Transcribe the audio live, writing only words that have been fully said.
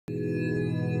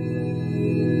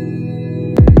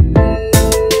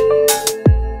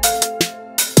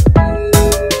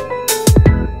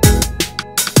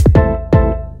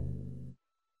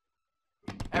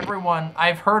everyone,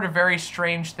 I've heard a very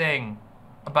strange thing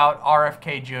about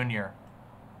RFK Jr.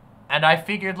 And I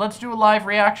figured, let's do a live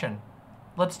reaction.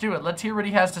 Let's do it. Let's hear what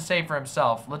he has to say for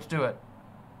himself. Let's do it.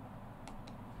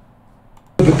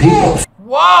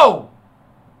 Whoa!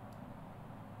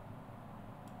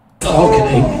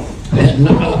 Balcony and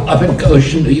up in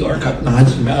Goshen, New York, up in the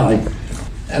Hudson Valley.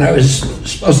 And I was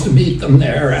supposed to meet them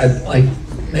there at like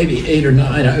maybe 8 or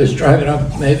 9. I was driving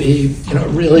up maybe,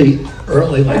 really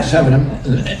early, like 7.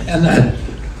 And that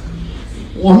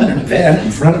woman in a van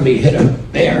in front of me hit a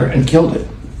bear and killed it,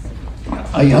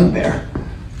 a young bear.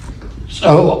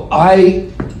 So I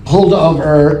pulled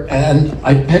over and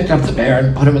I picked up the bear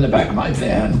and put him in the back of my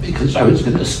van because I was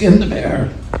going to skin the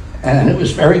bear. And it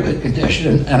was very good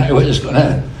condition, and I was going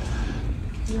to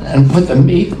put the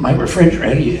meat in my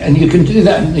refrigerator. And you can do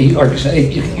that in New York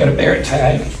State. You can get a bear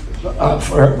tag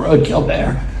for a roadkill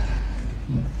bear.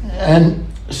 And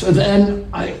so then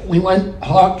we went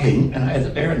hawking, and I had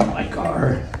the bear in my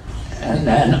car. And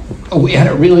then we had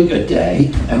a really good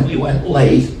day, and we went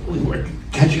late. We were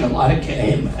catching a lot of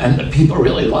game, and the people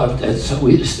really loved it, so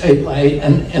we stayed late.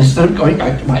 And instead of going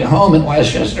back to my home in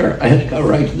Westchester, I had to go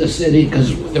right to the city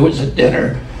because there was a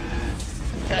dinner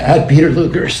at Peter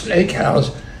Luger's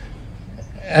Steakhouse.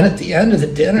 And at the end of the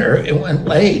dinner, it went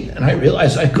late, and I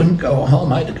realized I couldn't go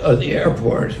home. I had to go to the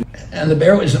airport. And the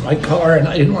bear was in my car, and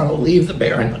I didn't want to leave the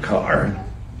bear in the car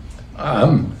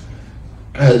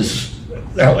because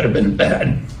that would have been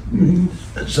bad.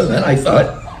 So then I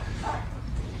thought,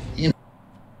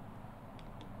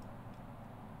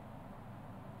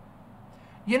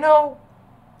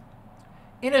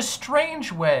 in a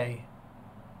strange way,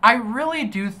 I really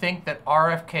do think that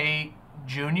RFK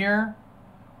Jr.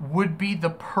 would be the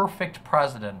perfect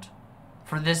president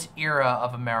for this era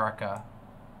of America.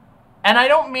 And I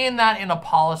don't mean that in a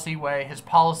policy way. His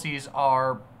policies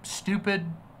are stupid,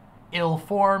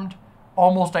 ill-formed,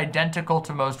 almost identical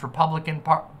to most Republican,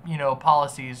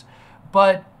 policies.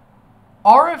 But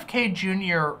RFK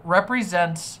Jr.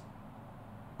 represents,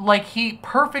 he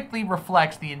perfectly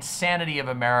reflects the insanity of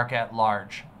America at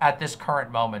large at this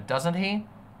current moment, doesn't he?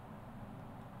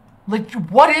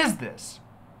 What is this?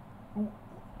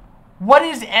 What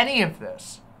is any of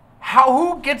this?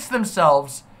 Who gets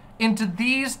themselves into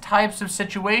these types of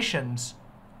situations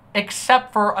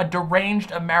except for a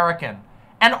deranged American?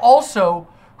 And also,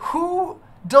 who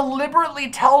deliberately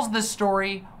tells this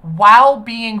story while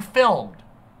being filmed?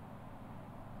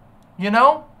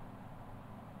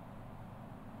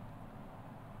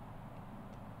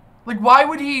 Why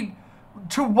would he,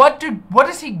 what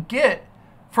does he get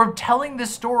from telling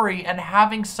this story and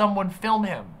having someone film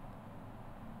him?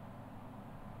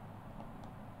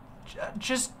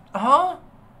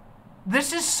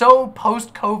 This is so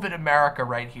post-COVID America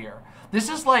right here. This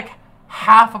is like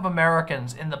half of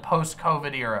Americans in the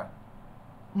post-COVID era.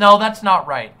 No, that's not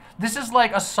right. This is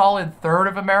like a solid third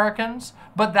of Americans,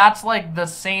 but that's like the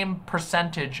same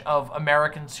percentage of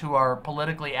Americans who are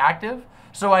politically active.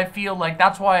 So I feel like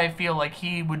that's why I feel like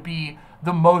he would be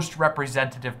the most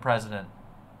representative president.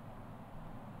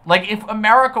 If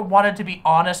America wanted to be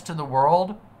honest to the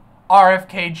world,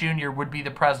 RFK Jr. would be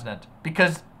the president.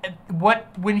 Because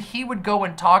when he would go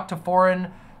and talk to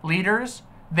foreign leaders,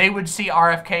 they would see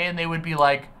RFK and they would be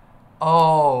like,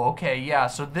 oh, okay, yeah,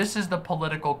 so this is the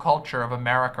political culture of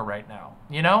America right now.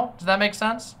 Does that make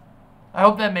sense? I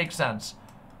hope that makes sense.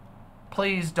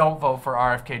 Please don't vote for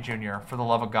RFK Jr., for the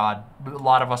love of God. A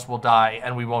lot of us will die,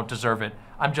 and we won't deserve it.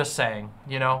 I'm just saying,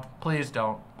 please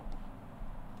don't.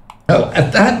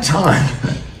 At that time,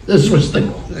 this was a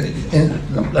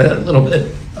little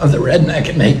bit of the redneck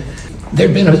in me.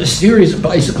 There'd been a series of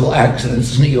bicycle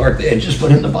accidents in New York. They had just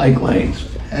put in the bike lanes,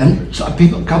 and saw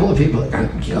a couple of people that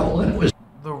got killed, and it was...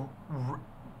 The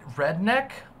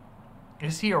redneck?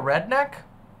 Is he a redneck?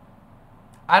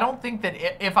 I don't think that...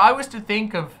 If I was to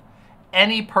think of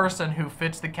any person who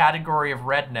fits the category of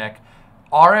redneck,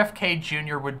 RFK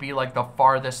Jr. would be the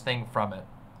farthest thing from it.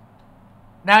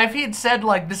 Now, if he had said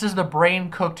this is the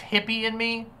brain-cooked hippie in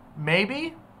me,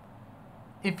 maybe.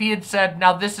 If he had said,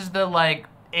 now this is the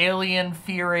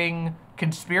alien-fearing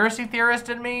conspiracy theorist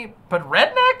in me, but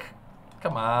redneck?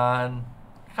 Come on.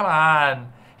 Come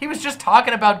on. He was just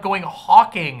talking about going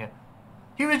hawking.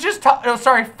 He was just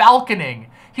falconing.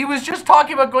 He was just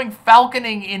talking about going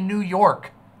falconing in New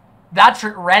York. That's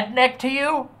redneck to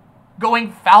you?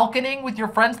 Going falconing with your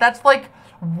friends? That's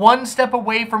one step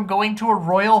away from going to a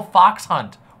royal fox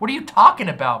hunt. What are you talking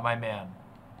about, my man?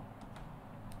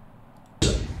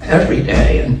 Every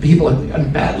day, and people had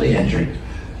gotten badly injured.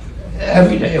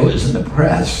 Every day it was in the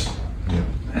press. Yeah.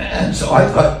 And so I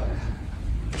thought,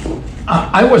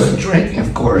 I wasn't drinking,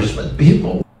 of course, but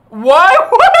people...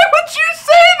 What?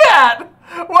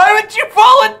 would you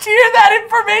volunteer that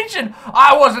information?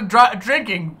 I wasn't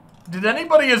drinking. Did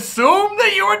anybody assume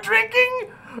that you were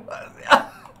drinking?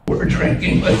 Were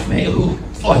drinking with me who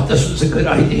thought this was a good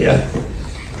idea.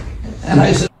 And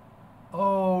I said,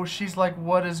 oh, she's like,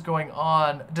 what is going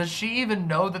on? Does she even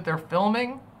know that they're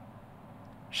filming?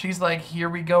 She's like, here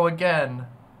we go again.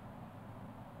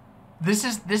 This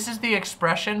is the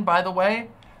expression, by the way.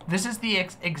 This is the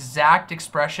exact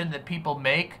expression that people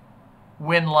make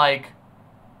when, like,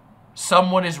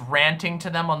 someone is ranting to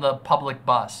them on the public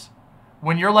bus.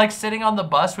 When you're, like, sitting on the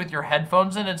bus with your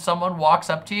headphones in and someone walks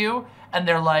up to you and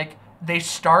they're like, they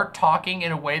start talking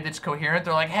in a way that's coherent.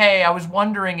 They're like, hey, I was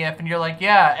wondering if, and you're like,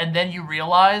 yeah. And then you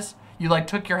realize, you, like,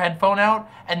 took your headphone out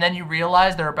and then you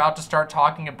realize they're about to start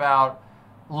talking about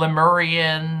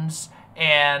Lemurians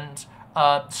and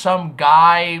some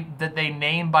guy that they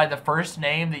name by the first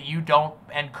name that you don't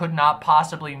and could not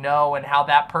possibly know, and how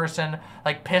that person,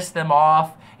 like, pissed them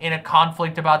off in a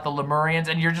conflict about the Lemurians,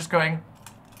 and you're just going,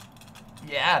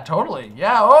 yeah, totally,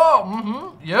 yeah,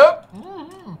 oh, yep,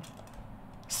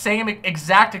 Same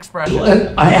exact expression.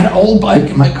 I had an old bike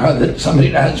in my car that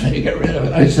somebody had asked me to get rid of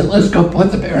it. I said, let's go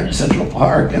put the bear in Central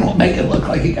Park and we'll make it look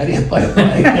like he got hit by a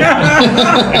bike.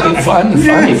 It'll be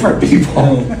funny for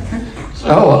people.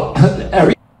 So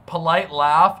polite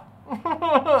laugh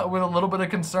with a little bit of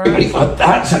concern. Everybody thought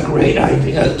that's a great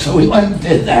idea. So we went and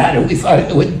did that, and we thought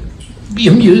it would be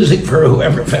amusing for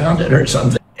whoever found it or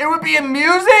something. It would be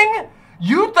amusing?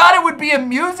 You thought it would be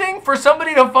amusing for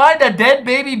somebody to find a dead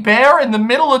baby bear in the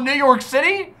middle of New York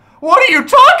City? What are you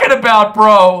talking about,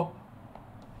 bro?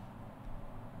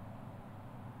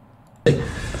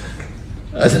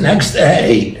 The next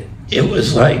day, it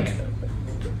was like,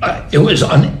 it was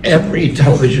on every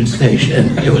television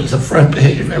station. It was the front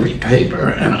page of every paper,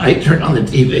 and I turned on the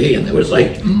TV, and there was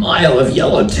like a mile of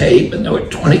yellow tape, and there were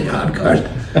 20 cop cars.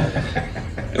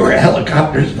 There were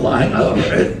helicopters flying over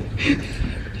it.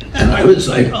 And I was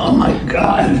like, oh my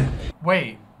God.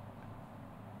 Wait.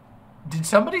 Did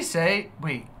somebody say,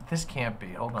 wait, this can't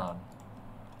be, hold on.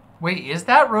 Wait, is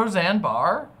that Roseanne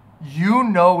Barr? You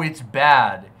know it's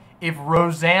bad if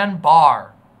Roseanne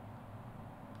Barr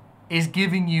is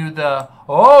giving you the,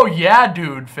 oh yeah,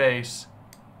 dude face.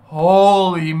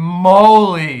 Holy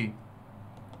moly.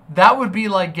 That would be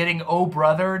like getting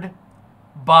oh-brothered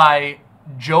by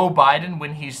Joe Biden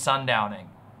when he's sundowning.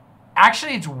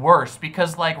 Actually, it's worse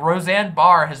because, like, Roseanne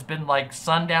Barr has been, like,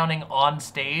 sundowning on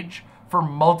stage for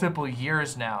multiple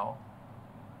years now.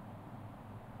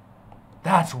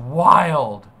 That's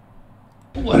wild.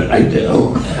 What did I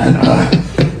do?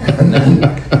 And then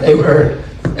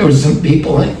there was some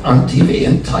people on TV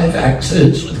in tie-back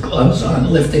suits with gloves on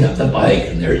lifting up the bike,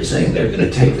 and they were saying they're going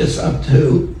to take this up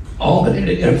to Albany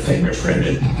to get a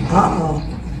fingerprinted. Uh-oh.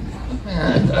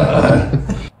 And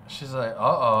she's like,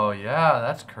 uh-oh, yeah,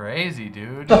 that's crazy,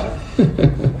 dude.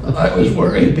 I was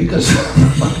worried because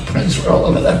my prints were all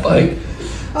over that bike.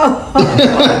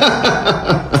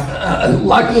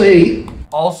 Luckily.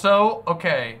 Also,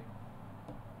 okay,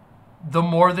 the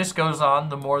more this goes on,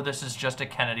 the more this is just a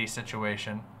Kennedy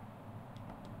situation.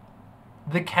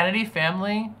 The Kennedy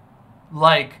family,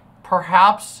 like,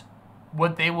 perhaps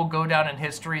what they will go down in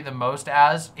history the most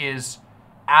as is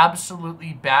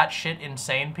absolutely batshit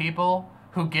insane people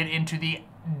who get into the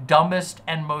dumbest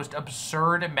and most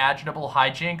absurd imaginable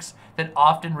hijinks that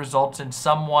often results in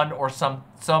someone or some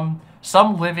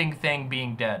living thing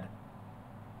being dead.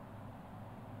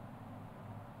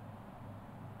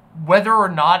 Whether or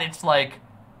not it's like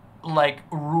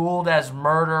ruled as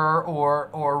murder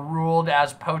or ruled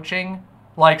as poaching,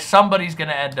 like somebody's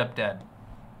gonna end up dead.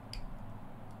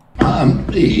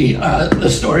 The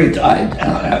story died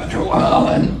down after a while,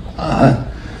 and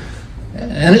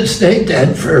it stayed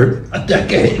dead for a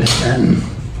decade. And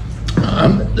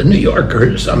the New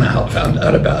Yorker somehow found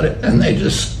out about it, and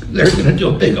they're going to do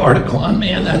a big article on me,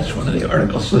 and that's one of the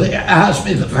articles. So they asked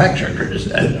me, the fact checker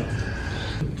said,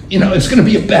 you know, it's going to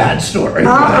be a bad story.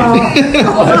 I think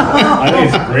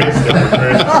it's a great story.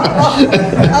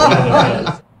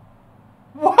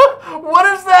 What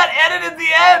is that edit at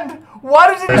the end?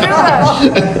 Why does it do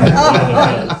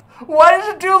that? Why does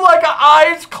it do like an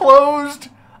eyes closed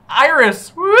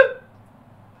iris? Whoop.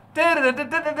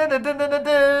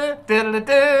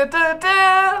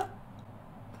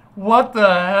 What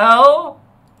the hell?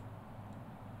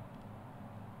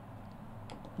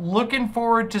 Looking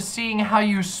forward to seeing how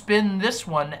you spin this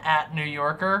one at New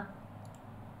Yorker.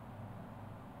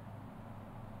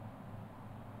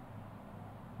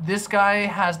 This guy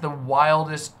has the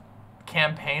wildest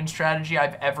campaign strategy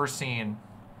I've ever seen.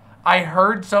 I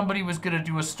heard somebody was going to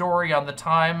do a story on the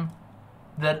time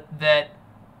that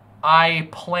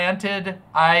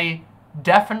I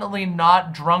definitely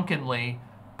not drunkenly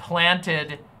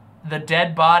planted the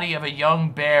dead body of a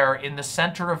young bear in the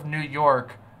center of New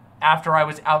York after I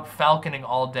was out falconing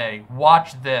all day.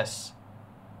 Watch this.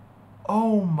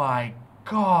 Oh my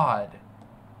God.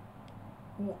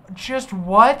 Just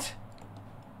what?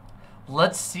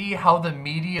 Let's see how the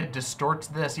media distorts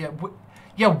this.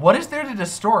 Yeah, what is there to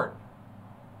distort?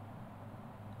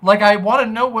 Like, I want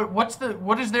to know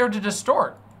what is there to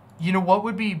distort? You know what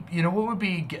would be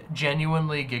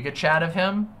genuinely Giga Chat of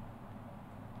him?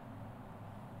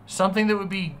 Something that would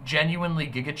be genuinely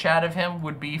Giga Chat of him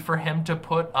would be for him to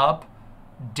put up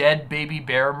dead baby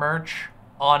bear merch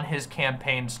on his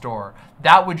campaign store.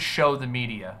 That would show the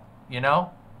media, you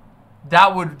know?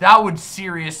 That would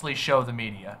seriously show the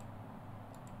media.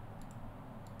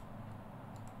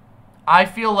 I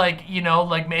feel like, you know,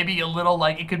 like maybe a little,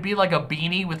 like, it could be like a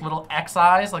beanie with little X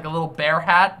eyes, like a little bear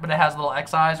hat, but it has little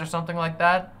X eyes or something like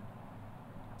that.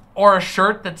 Or a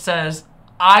shirt that says,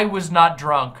 I was not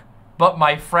drunk, but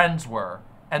my friends were.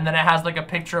 And then it has like a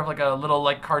picture of like a little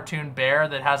like cartoon bear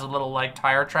that has a little like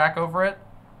tire track over it.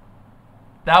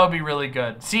 That would be really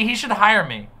good. See, he should hire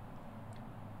me.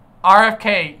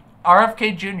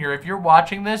 RFK Jr., if you're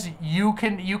watching this, you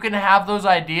can have those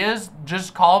ideas.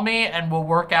 Just call me and we'll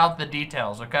work out the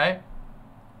details, okay?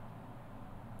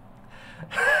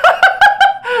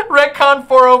 Retcon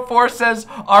 404 says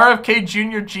RFK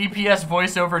Jr. GPS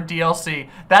voiceover DLC.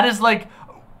 That is like,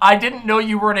 I didn't know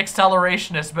you were an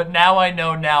accelerationist, but now I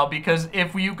know now, because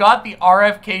if you got the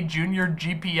RFK Jr.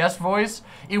 GPS voice,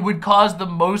 it would cause the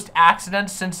most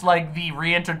accidents since like the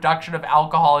reintroduction of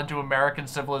alcohol into American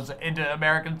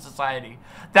society.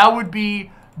 That would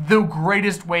be the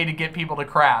greatest way to get people to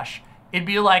crash. It'd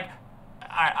be like,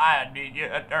 I need you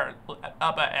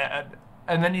up ahead,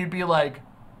 and then you'd be like,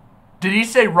 did he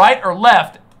say right or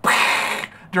left?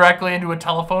 Directly into a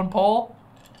telephone pole.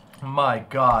 My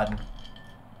God.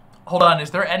 Hold on, is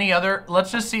there any other?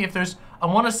 Let's just see if there's, I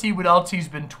want to see what else he's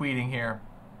been tweeting here.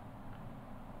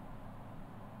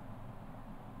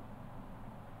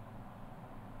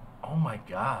 Oh my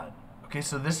God. Okay,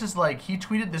 so this is like, he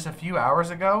tweeted this a few hours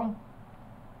ago.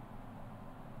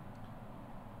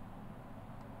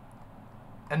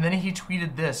 And then he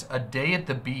tweeted this, a day at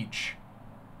the beach.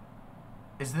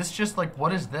 Is this just like,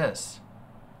 what is this?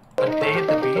 A day at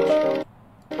the beach?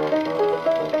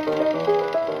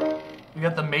 We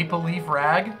got the maple leaf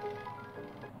rag.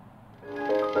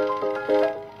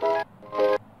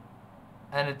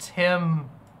 And it's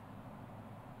him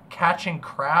catching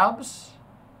crabs.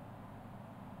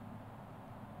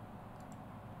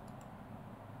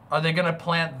 Are they gonna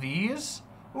plant these?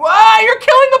 Wow, you're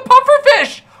killing the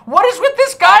pufferfish! What is with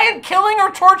this guy and killing or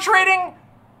torturing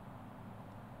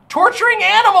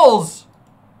animals?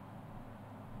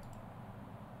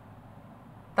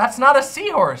 That's not a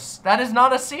seahorse. That is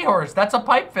not a seahorse. That's a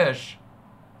pipefish.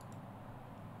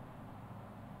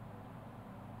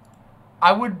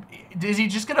 Is he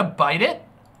just gonna bite it?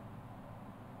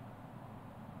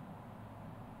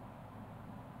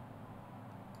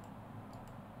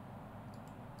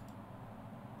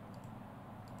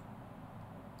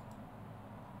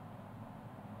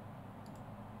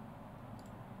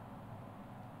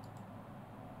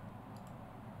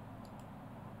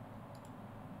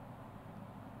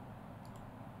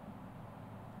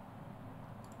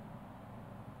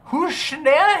 Who's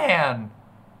Shenanahan?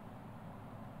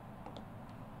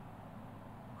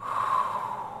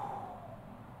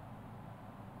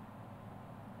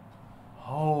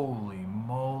 Holy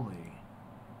moly.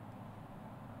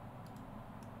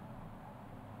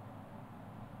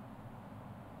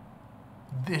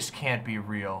 This can't be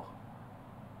real.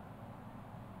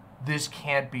 This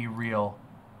can't be real.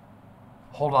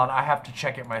 Hold on, I have to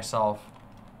check it myself.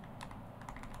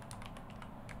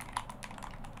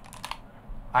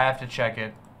 I have to check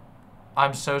it.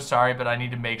 I'm so sorry, but I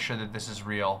need to make sure that this is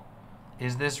real.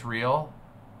 Is this real?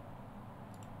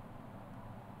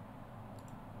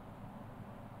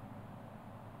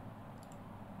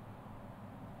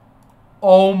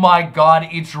 Oh my God,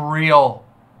 it's real.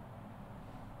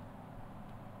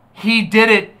 He did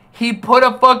it. He put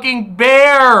a fucking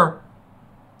bear.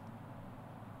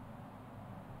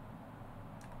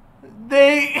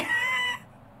 They...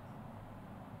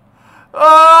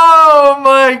 Oh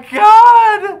my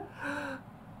God!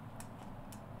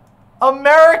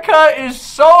 America is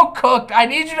so cooked. I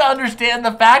need you to understand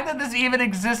the fact that this even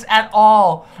exists at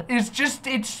all is just,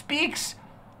 it speaks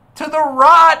to the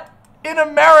rot in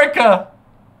America.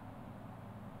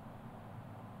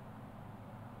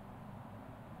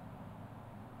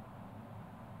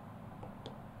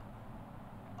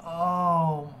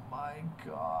 Oh my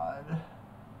God.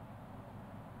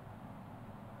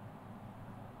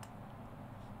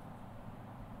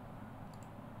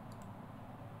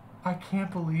 I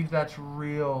can't believe that's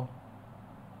real.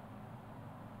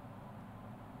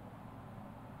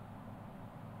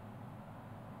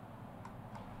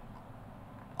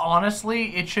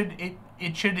 Honestly,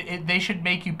 they should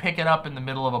make you pick it up in the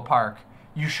middle of a park.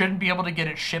 You shouldn't be able to get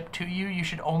it shipped to you. You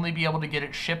should only be able to get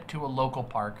it shipped to a local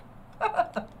park.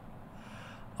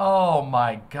 Oh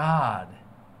my God.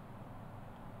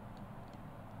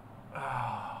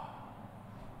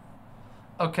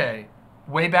 Okay,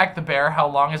 Way Back the Bear, how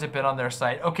long has it been on their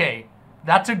site? Okay,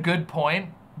 that's a good point,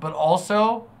 but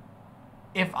also,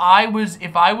 if I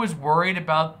was worried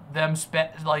about them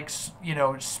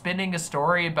spinning a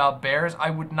story about bears, I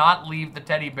would not leave the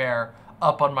teddy bear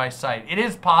up on my site. It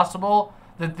is possible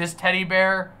that this teddy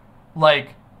bear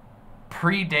like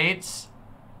predates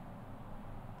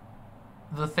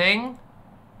the thing,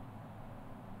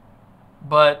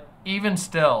 but even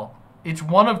still, it's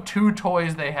one of 2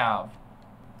 toys they have.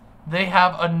 They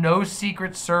have a no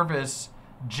Secret Service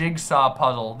jigsaw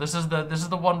puzzle. This is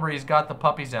the one where he's got the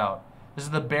puppies out. This is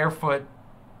the barefoot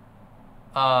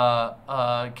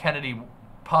Kennedy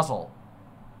puzzle.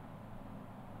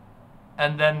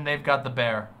 And then they've got the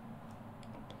bear.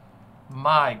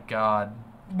 My God.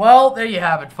 Well, there you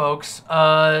have it, folks.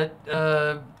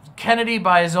 Kennedy,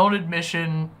 by his own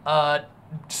admission,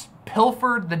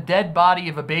 pilfered the dead body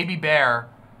of a baby bear,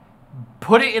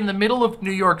 put it in the middle of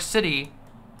New York City,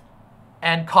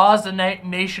 and caused a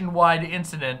nationwide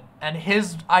incident. And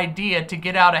his idea to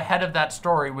get out ahead of that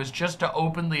story was just to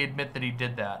openly admit that he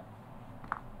did that.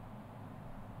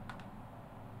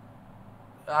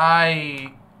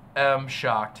 I am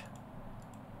shocked.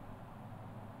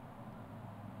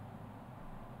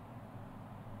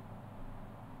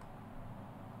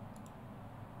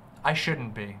 I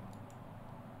shouldn't be.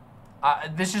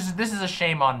 This is a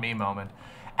shame on me moment.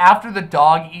 After the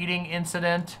dog eating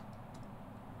incident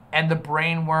and the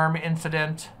brainworm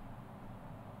incident,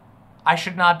 I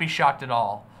should not be shocked at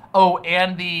all. Oh,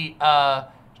 and the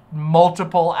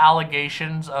multiple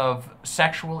allegations of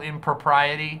sexual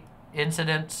impropriety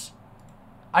incidents.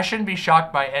 I shouldn't be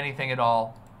shocked by anything at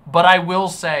all. But I will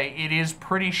say it is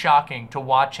pretty shocking to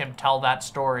watch him tell that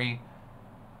story,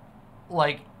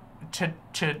 like, to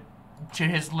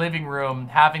his living room,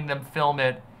 having them film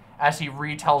it as he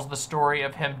retells the story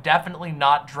of him definitely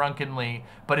not drunkenly,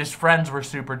 but his friends were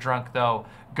super drunk though,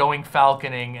 going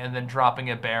falconing and then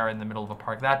dropping a bear in the middle of a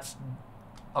park. That's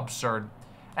absurd.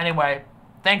 Anyway,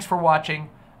 thanks for watching.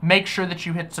 Make sure that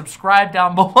you hit subscribe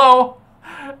down below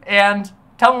and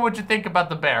tell me what you think about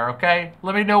the bear, okay?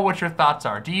 Let me know what your thoughts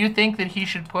are. Do you think that he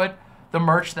should put the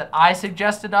merch that I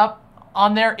suggested up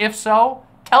on there? If so,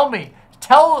 tell me.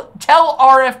 Tell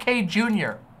RFK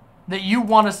Jr. that you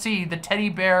want to see the teddy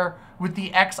bear with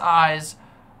the X eyes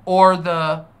or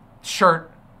the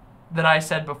shirt that I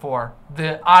said before.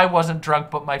 The I wasn't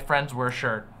drunk but my friends were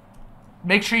shirt.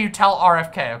 Make sure you tell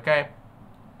RFK, okay?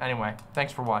 Anyway,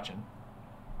 thanks for watching.